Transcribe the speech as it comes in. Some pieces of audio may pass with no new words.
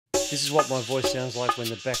This is what my voice sounds like when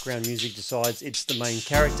the background music decides it's the main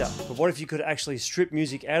character. But what if you could actually strip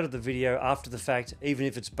music out of the video after the fact, even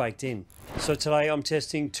if it's baked in? So today I'm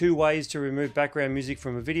testing 2 ways to remove background music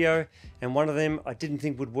from a video, and one of them I didn't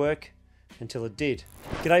think would work until it did.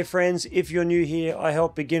 G'day friends, if you're new here, I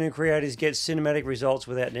help beginner creators get cinematic results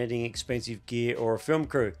without needing expensive gear or a film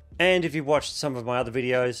crew. And if you've watched some of my other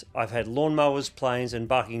videos, I've had lawnmowers, planes and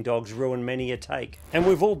barking dogs ruin many a take. And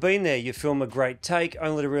we've all been there. You film a great take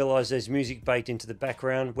only to realise there's music baked into the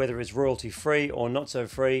background, whether it's royalty free or not so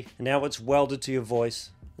free, and now it's welded to your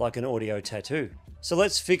voice like an audio tattoo. So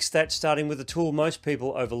let's fix that, starting with a tool most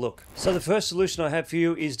people overlook. So the first solution I have for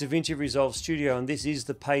you is DaVinci Resolve Studio, and this is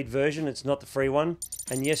the paid version, it's not the free one.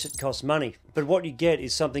 And yes, it costs money, but what you get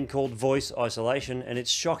is something called voice isolation, and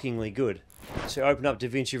it's shockingly good. So open up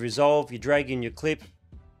DaVinci Resolve, you drag in your clip,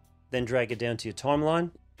 then drag it down to your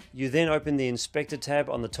timeline. You then open the Inspector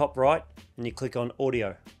tab on the top right, and you click on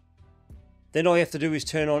Audio. Then all you have to do is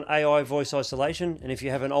turn on AI voice isolation, and if you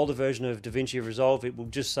have an older version of DaVinci Resolve, it will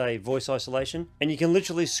just say voice isolation. And you can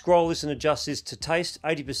literally scroll this and adjust this to taste.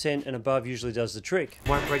 80% and above usually does the trick.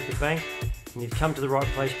 Won't break the bank, and you've come to the right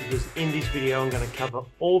place, because in this video I'm going to cover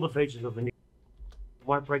all the features of the new.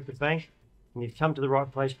 Won't break the bank, and you've come to the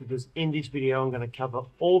right place, because in this video I'm going to cover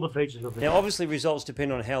all the features of the. Now obviously results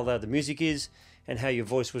depend on how loud the music is and how your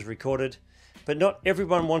voice was recorded, but not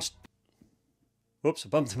everyone wants. Whoops, I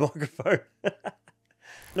bumped the microphone.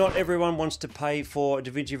 Not everyone wants to pay for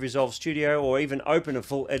DaVinci Resolve Studio or even open a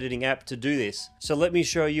full editing app to do this. So let me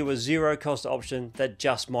show you a zero cost option that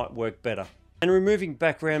just might work better. And removing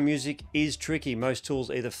background music is tricky. Most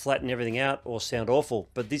tools either flatten everything out or sound awful,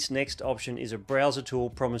 but this next option is a browser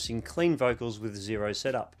tool promising clean vocals with zero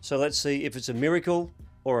setup. So let's see if it's a miracle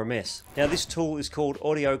or a mess. Now this tool is called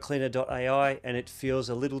audiocleaner.ai, and it feels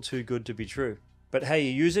a little too good to be true. But how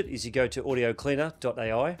you use it is you go to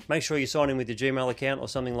audiocleaner.ai, make sure you sign in with your Gmail account or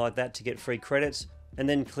something like that to get free credits, and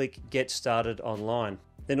then click Get Started Online.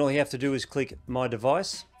 Then all you have to do is click My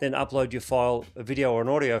Device, then upload your file, a video or an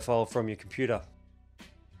audio file from your computer.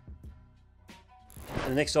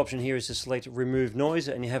 And the next option here is to select Remove Noise,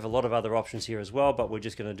 and you have a lot of other options here as well, but we're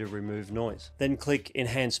just going to do Remove Noise. Then click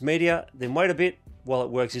Enhance Media, then wait a bit while it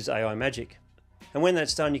works its AI magic. And when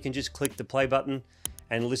that's done, you can just click the play button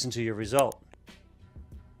and listen to your result.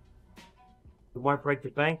 It won't break the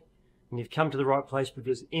bank, and you've come to the right place,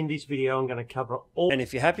 because in this video I'm going to cover all. And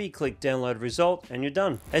if you're happy, click download result and you're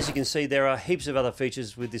done. As you can see, there are heaps of other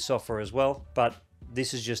features with this software as well, but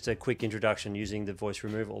this is just a quick introduction using the voice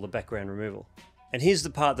removal, the background removal. And here's the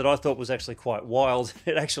part that I thought was actually quite wild.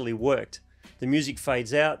 It actually worked. The music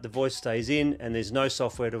fades out, the voice stays in, and there's no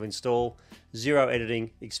software to install. Zero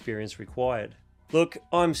editing experience required. Look,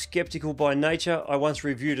 I'm skeptical by nature. I once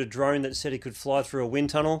reviewed a drone that said it could fly through a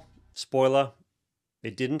wind tunnel. Spoiler,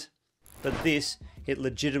 it didn't. But this, it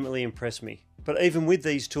legitimately impressed me. But even with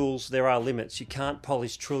these tools, there are limits. You can't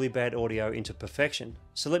polish truly bad audio into perfection.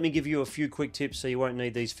 So let me give you a few quick tips so you won't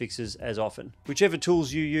need these fixes as often. Whichever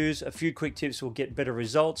tools you use, a few quick tips will get better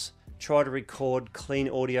results. Try to record clean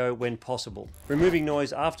audio when possible. Removing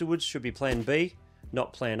noise afterwards should be plan B,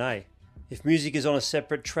 not plan A. If music is on a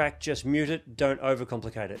separate track, just mute it, don't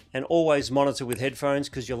overcomplicate it. And always monitor with headphones,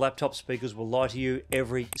 because your laptop speakers will lie to you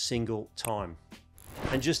every single time.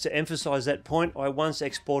 And just to emphasize that point, I once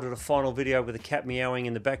exported a final video with a cat meowing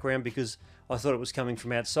in the background because I thought it was coming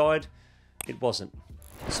from outside. It wasn't.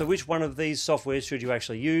 So which one of these softwares should you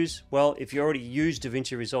actually use? Well, if you already use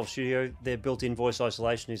DaVinci Resolve Studio, their built-in voice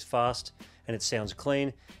isolation is fast and it sounds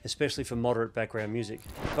clean, especially for moderate background music.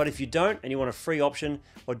 But if you don't and you want a free option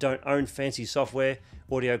or don't own fancy software,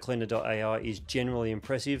 audiocleaner.ai is generally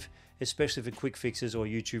impressive, especially for quick fixes or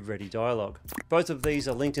YouTube ready dialogue. Both of these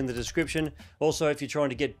are linked in the description. Also, if you're trying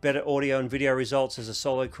to get better audio and video results as a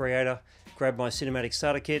solo creator, grab my cinematic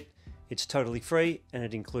starter kit. It's totally free and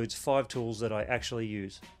it includes 5 tools that I actually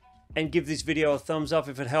use. And give this video a thumbs up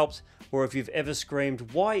if it helped, or if you've ever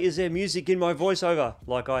screamed, "Why is there music in my voiceover?"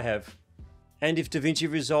 like I have. And if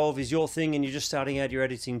DaVinci Resolve is your thing and you're just starting out your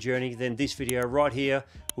editing journey, then this video right here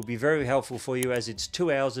will be very helpful for you, as it's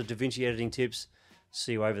 2 hours of DaVinci editing tips.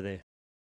 See you over there.